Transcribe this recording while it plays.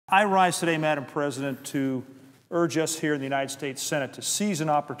I rise today, Madam President, to urge us here in the United States Senate to seize an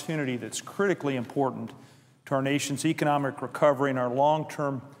opportunity that's critically important to our nation's economic recovery and our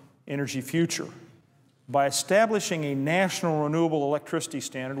long-term energy future. By establishing a national renewable electricity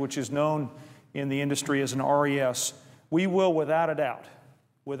standard, which is known in the industry as an RES, we will, without a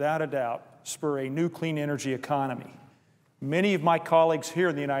doubt, spur a new clean energy economy. Many of my colleagues here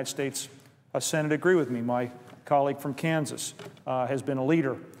in the United States Senate agree with me. My colleague from Kansas has been a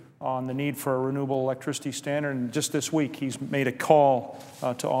leader on the need for a renewable electricity standard, and just this week he's made a call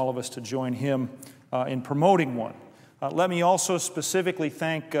to all of us to join him in promoting one. Let me also specifically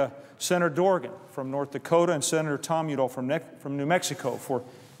thank Senator Dorgan from North Dakota and Senator Tom Udall from New Mexico for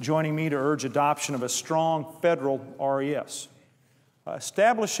joining me to urge adoption of a strong federal RES.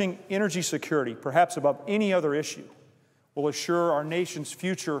 Establishing energy security, perhaps above any other issue, will assure our nation's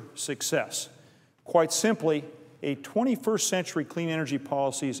future success. Quite simply, a 21st century clean energy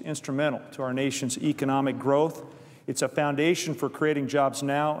policy is instrumental to our nation's economic growth. It's a foundation for creating jobs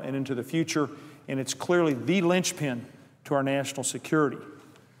now and into the future, and it's clearly the linchpin to our national security.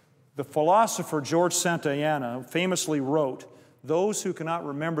 The philosopher George Santayana famously wrote, "Those who cannot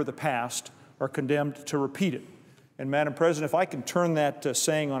remember the past are condemned to repeat it." And Madam President, if I can turn that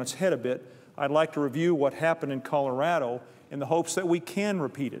saying on its head a bit, I'd like to review what happened in Colorado in the hopes that we can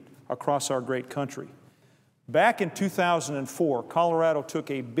repeat it across our great country. Back in 2004, Colorado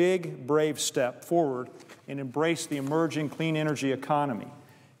took a big, brave step forward and embraced the emerging clean energy economy.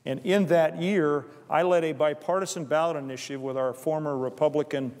 And in that year, I led a bipartisan ballot initiative with our former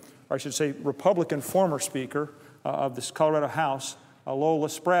Republican, or I should say Republican former Speaker of the Colorado House, Lola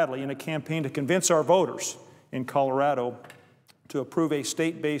Spradley, in a campaign to convince our voters in Colorado to approve a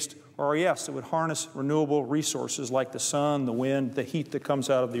state-based RES that would harness renewable resources like the sun, the wind, the heat that comes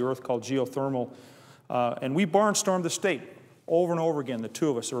out of the earth called geothermal. And we barnstormed the state over and over again, the two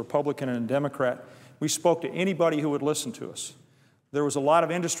of us, a Republican and a Democrat. We spoke to anybody who would listen to us. There was a lot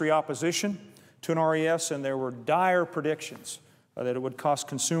of industry opposition to an RES, and there were dire predictions that it would cost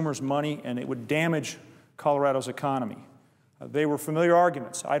consumers money and it would damage Colorado's economy. They were familiar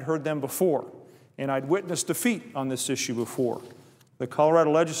arguments. I'd heard them before, and I'd witnessed defeat on this issue before. The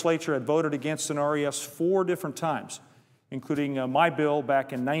Colorado legislature had voted against an RES 4 different times, including my bill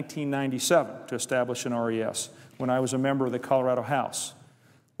back in 1997 to establish an RES when I was a member of the Colorado House.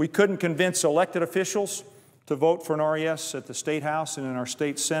 We couldn't convince elected officials to vote for an RES at the State House and in our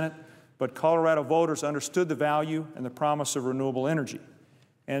state Senate, but Colorado voters understood the value and the promise of renewable energy.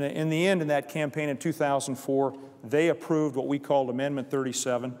 And in the end, in that campaign in 2004, they approved what we called Amendment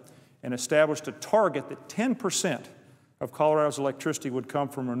 37 and established a target that 10% of Colorado's electricity would come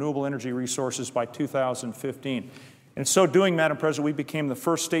from renewable energy resources by 2015. In so doing, Madam President, we became the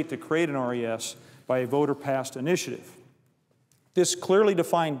first state to create an RES by a voter-passed initiative. This clearly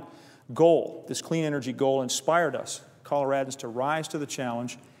defined goal, this clean energy goal, inspired us, Coloradans, to rise to the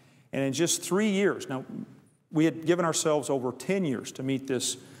challenge. And in just 3 years, now we had given ourselves over 10 years to meet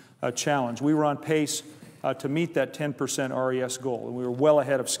this challenge. We were on pace to meet that 10% RES goal, and we were well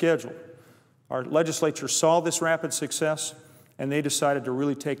ahead of schedule. Our legislature saw this rapid success, and they decided to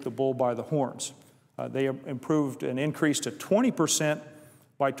really take the bull by the horns. They improved and increased to 20%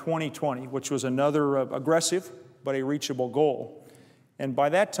 by 2020, which was another aggressive but a reachable goal. And by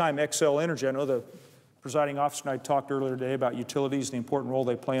that time, Xcel Energy, I know the presiding officer and I talked earlier today about utilities and the important role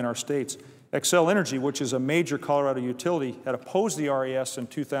they play in our states. Xcel Energy, which is a major Colorado utility, had opposed the RES in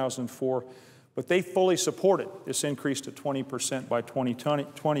 2004, but they fully supported this increase to 20% by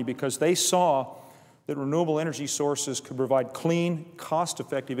 2020 because they saw that renewable energy sources could provide clean,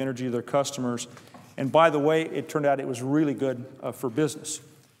 cost-effective energy to their customers. And by the way, it turned out it was really good for business.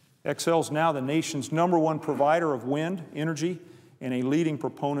 Xcel is now the nation's #1 provider of wind energy and a leading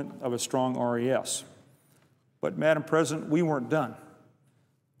proponent of a strong RES. But Madam President, we weren't done.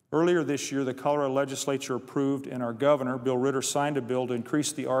 Earlier this year, the Colorado legislature approved and our governor, Bill Ritter, signed a bill to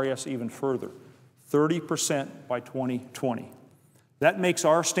increase the RES even further, 30% by 2020. That makes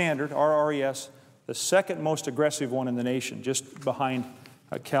our standard, our RES, the second most aggressive one in the nation, just behind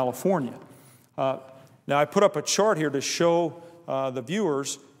California. Now, I put up a chart here to show the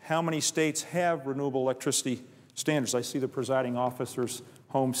viewers how many states have renewable electricity standards. I see the presiding officer's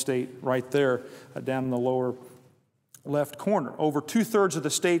home state right there down in the lower left corner. Over 2/3 of the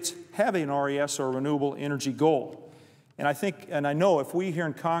states have an RES or a renewable energy goal. And I think, and I know if we here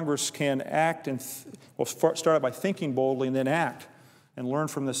in Congress can act and, well, start out by thinking boldly and then act and learn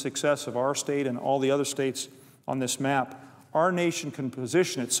from the success of our state and all the other states on this map, our nation can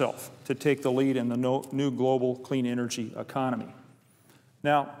position itself to take the lead in the new global clean energy economy.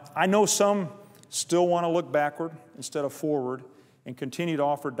 Now, I know some still want to look backward instead of forward, and continue to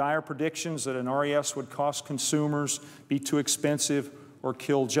offer dire predictions that an RES would cost consumers, be too expensive, or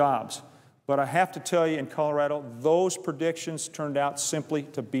kill jobs. But I have to tell you, in Colorado, those predictions turned out simply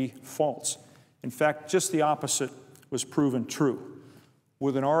to be false. In fact, just the opposite was proven true.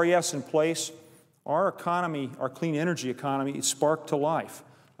 With an RES in place, our economy, our clean energy economy, is sparked to life.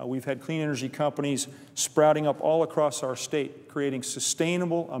 We've had clean energy companies sprouting up all across our state, creating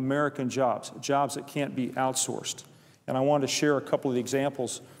sustainable American jobs, jobs that can't be outsourced. And I wanted to share a couple of the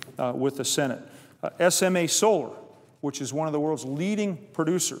examples with the Senate. SMA Solar, which is one of the world's leading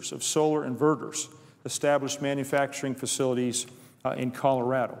producers of solar inverters, established manufacturing facilities in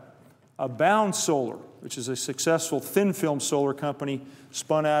Colorado. Abound Solar, which is a successful thin-film solar company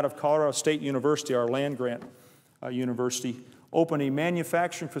spun out of Colorado State University, our land-grant university, opened a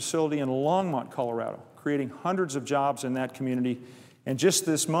manufacturing facility in Longmont, Colorado, creating hundreds of jobs in that community. And just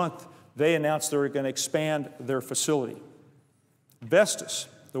this month, they announced they were going to expand their facility. Vestas,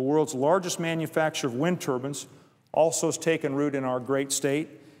 the world's largest manufacturer of wind turbines, also has taken root in our great state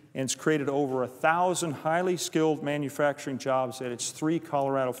and it's created over 1,000 highly skilled manufacturing jobs at its 3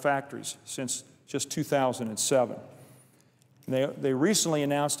 Colorado factories since just 2007. They recently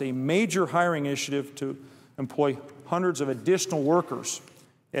announced a major hiring initiative to employ hundreds of additional workers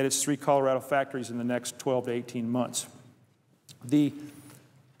at its 3 Colorado factories in the next 12 to 18 months. The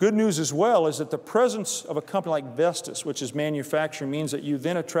good news as well is that the presence of a company like Vestas, which is manufacturing, means that you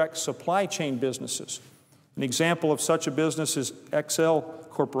then attract supply chain businesses. An example of such a business is XL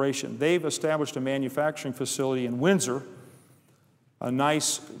Corporation. They've established a manufacturing facility in Windsor, a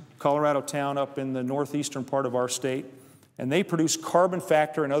nice Colorado town up in the northeastern part of our state, and they produce carbon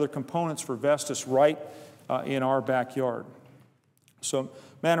factor and other components for Vestas right in our backyard. So,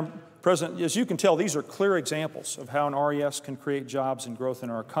 Madam President, as you can tell, these are clear examples of how an RES can create jobs and growth in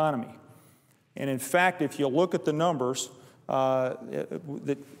our economy. And in fact, if you look at the numbers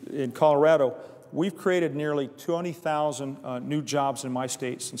in Colorado, we've created nearly 20,000 new jobs in my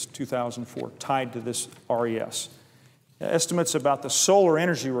state since 2004 tied to this RES. Estimates about the solar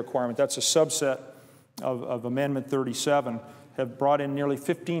energy requirement, that's a subset of Amendment 37, have brought in nearly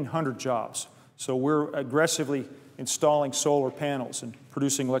 1,500 jobs. So we're aggressively installing solar panels and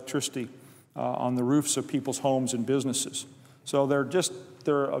producing electricity on the roofs of people's homes and businesses. So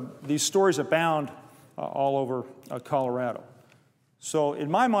these stories abound all over Colorado. So in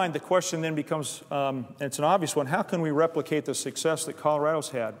my mind, the question then becomes, and it's an obvious one, how can we replicate the success that Colorado's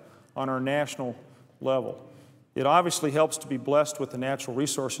had on our national level? It obviously helps to be blessed with the natural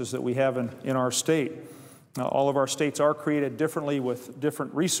resources that we have in our state. All of our states are created differently with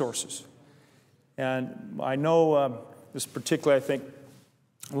different resources. And I know this particularly, I think,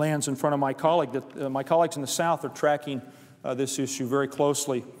 lands in front of my colleague, that my colleagues in the South are tracking this issue very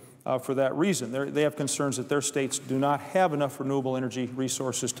closely for that reason. They have concerns that their states do not have enough renewable energy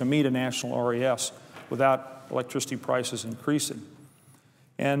resources to meet a national RES without electricity prices increasing.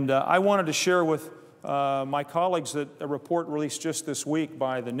 And I wanted to share with my colleagues that a report released just this week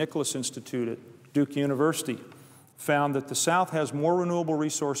by the Nicholas Institute at Duke University found that the South has more renewable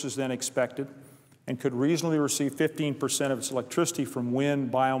resources than expected and could reasonably receive 15% of its electricity from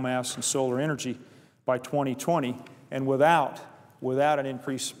wind, biomass, and solar energy by 2020, and without an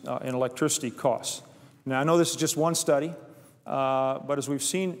increase in electricity costs. Now, I know this is just one study, but as we've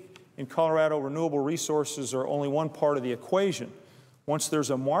seen in Colorado, renewable resources are only one part of the equation. Once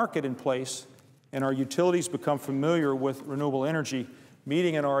there's a market in place and our utilities become familiar with renewable energy,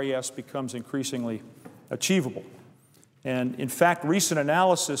 meeting an RES becomes increasingly achievable. And in fact, recent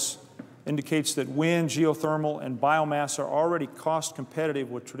analysis indicates that wind, geothermal, and biomass are already cost competitive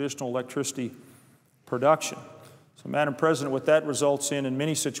with traditional electricity production. So, Madam President, what that results in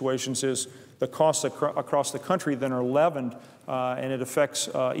many situations is the costs across the country then are leavened, and it affects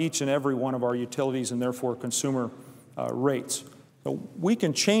each and every one of our utilities and therefore consumer rates. So we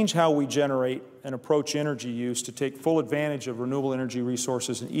can change how we generate and approach energy use to take full advantage of renewable energy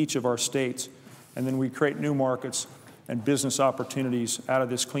resources in each of our states, and then we create new markets and business opportunities out of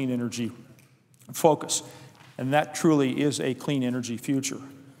this clean energy focus. And that truly is a clean energy future.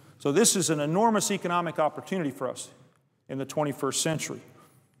 So this is an enormous economic opportunity for us in the 21st century.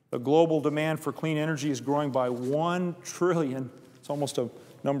 The global demand for clean energy is growing by $1 trillion. It's almost a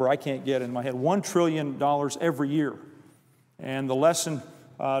number I can't get in my head. $1 trillion every year. And the lesson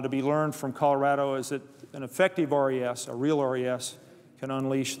to be learned from Colorado is that an effective RES, a real RES, can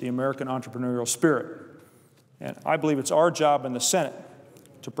unleash the American entrepreneurial spirit. And I believe it's our job in the Senate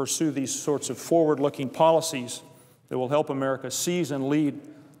to pursue these sorts of forward-looking policies that will help America seize and lead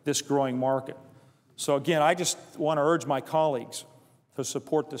this growing market. So again, I just want to urge my colleagues to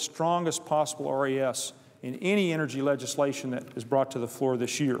support the strongest possible RES in any energy legislation that is brought to the floor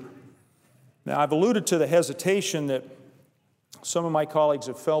this year. Now, I've alluded to the hesitation that some of my colleagues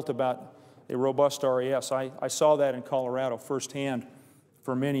have felt about a robust RES. I saw that in Colorado firsthand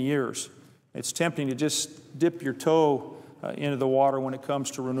for many years. It's tempting to just dip your toe into the water when it comes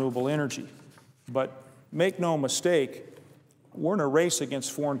to renewable energy. But make no mistake, we're in a race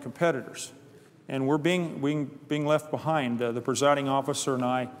against foreign competitors, and we're being left behind. The presiding officer and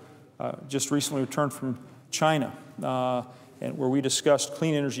I just recently returned from China, and where we discussed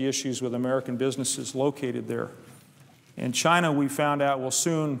clean energy issues with American businesses located there. And China, we found out, will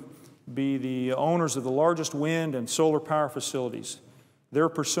soon be the owners of the largest wind and solar power facilities. They're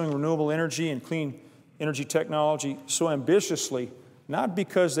pursuing renewable energy and clean energy technology so ambitiously, not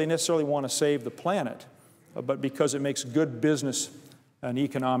because they necessarily want to save the planet, but because it makes good business and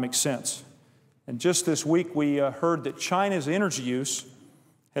economic sense. And just this week, we heard that China's energy use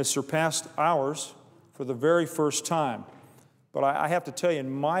has surpassed ours for the very first time. But I have to tell you, in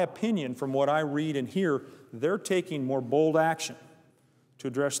my opinion, from what I read and hear, they're taking more bold action to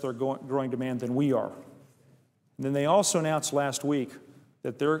address their growing demand than we are. And then they also announced last week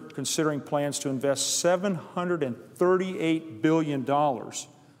that they're considering plans to invest $738 billion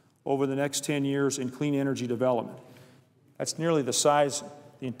over the next 10 years in clean energy development. That's nearly the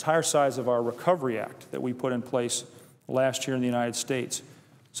entire size of our Recovery Act that we put in place last year in the United States.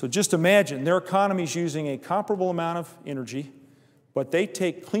 So just imagine, their economy is using a comparable amount of energy, but they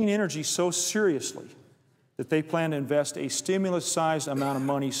take clean energy so seriously that they plan to invest a stimulus-sized amount of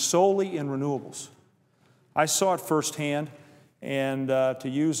money solely in renewables. I saw it firsthand, and to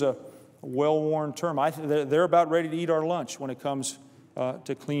use a well-worn term, they're about ready to eat our lunch when it comes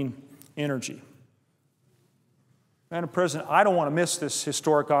to clean energy. Madam President, I don't want to miss this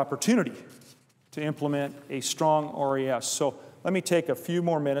historic opportunity to implement a strong RES. So let me take a few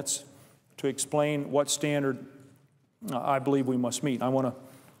more minutes to explain what standard I believe we must meet. I want to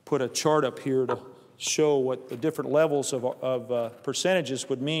put a chart up here to show what the different levels of percentages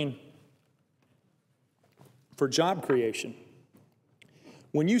would mean for job creation.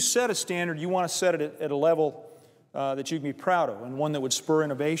 When you set a standard, you want to set it at a level that you can be proud of, and one that would spur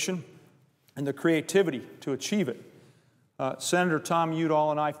innovation and the creativity to achieve it. Senator Tom Udall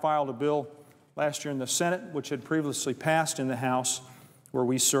and I filed a bill last year in the Senate, which had previously passed in the House, where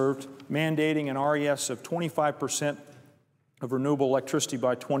we served, mandating an RES of 25% of renewable electricity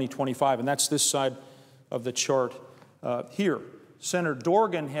by 2025, and that's this side of the chart here. Senator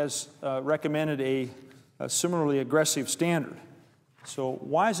Dorgan has recommended a similarly aggressive standard. So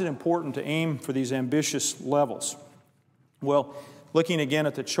why is it important to aim for these ambitious levels? Well, looking again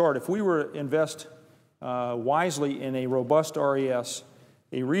at the chart, if we were to invest wisely in a robust RES,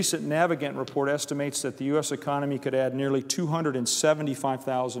 a recent Navigant report estimates that the U.S. economy could add nearly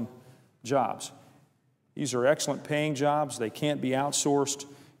 275,000 jobs. These are excellent paying jobs, they can't be outsourced,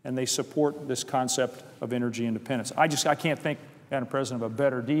 and they support this concept of energy independence. I can't think, Madam President, of a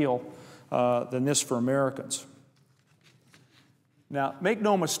better deal than this for Americans. Now, make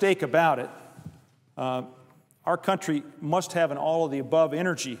no mistake about it, our country must have an all-of-the-above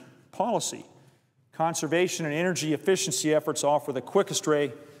energy policy. Conservation and energy efficiency efforts offer the quickest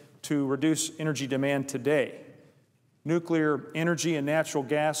way to reduce energy demand today. Nuclear energy and natural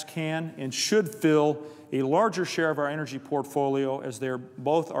gas can and should fill a larger share of our energy portfolio, as they're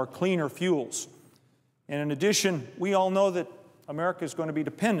both are cleaner fuels. And in addition, we all know that America is going to be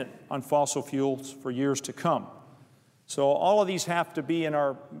dependent on fossil fuels for years to come. So all of these have to be in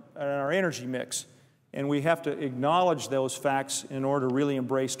our energy mix, and we have to acknowledge those facts in order to really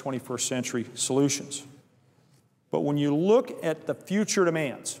embrace 21st century solutions. But when you look at the future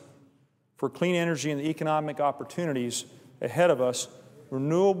demands for clean energy and the economic opportunities ahead of us,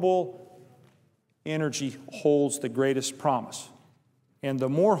 renewable energy holds the greatest promise. And the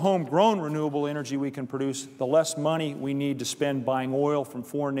more homegrown renewable energy we can produce, the less money we need to spend buying oil from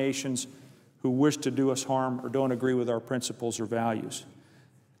foreign nations who wish to do us harm or don't agree with our principles or values.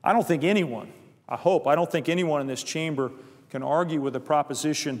 I don't think anyone in this chamber can argue with the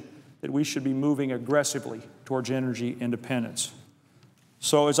proposition that we should be moving aggressively towards energy independence.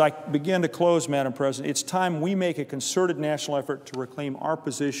 So as I begin to close, Madam President, it's time we make a concerted national effort to reclaim our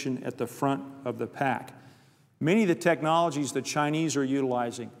position at the front of the pack. Many of the technologies the Chinese are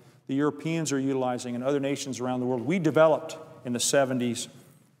utilizing, the Europeans are utilizing, and other nations around the world, we developed in the 70s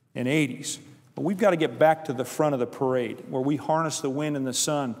and 80s. But we've got to get back to the front of the parade, where we harness the wind and the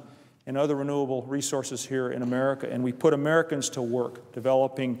sun and other renewable resources here in America, and we put Americans to work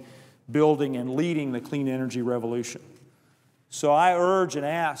developing, building, and leading the clean energy revolution. So I urge and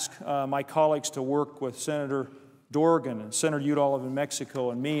ask my colleagues to work with Senator Dorgan and Senator Udall of New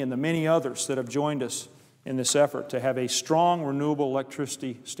Mexico and me and the many others that have joined us in this effort to have a strong renewable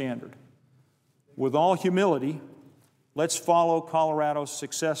electricity standard. With all humility, let's follow Colorado's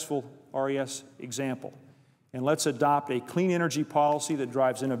successful RES example, and let's adopt a clean energy policy that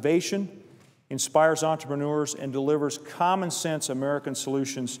drives innovation, inspires entrepreneurs, and delivers common-sense American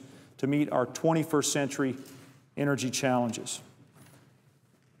solutions to meet our 21st century energy challenges.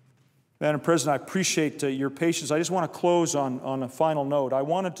 Madam President, I appreciate your patience. I just want to close on a final note. I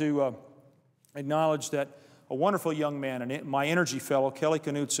wanted to acknowledge that a wonderful young man, and my energy fellow, Kelly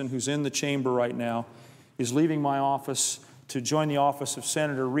Knutson, who's in the chamber right now, is leaving my office to join the office of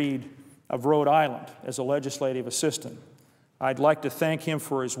Senator Reed of Rhode Island as a legislative assistant. I'd like to thank him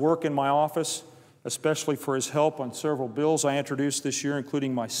for his work in my office, especially for his help on several bills I introduced this year,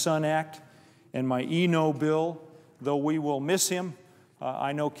 including my SUN Act and my E-No bill. Though we will miss him,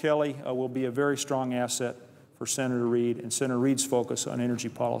 I know Kelly will be a very strong asset for Senator Reed and Senator Reed's focus on energy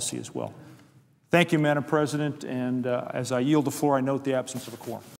policy as well. Thank you, Madam President, and as I yield the floor, I note the absence of a quorum.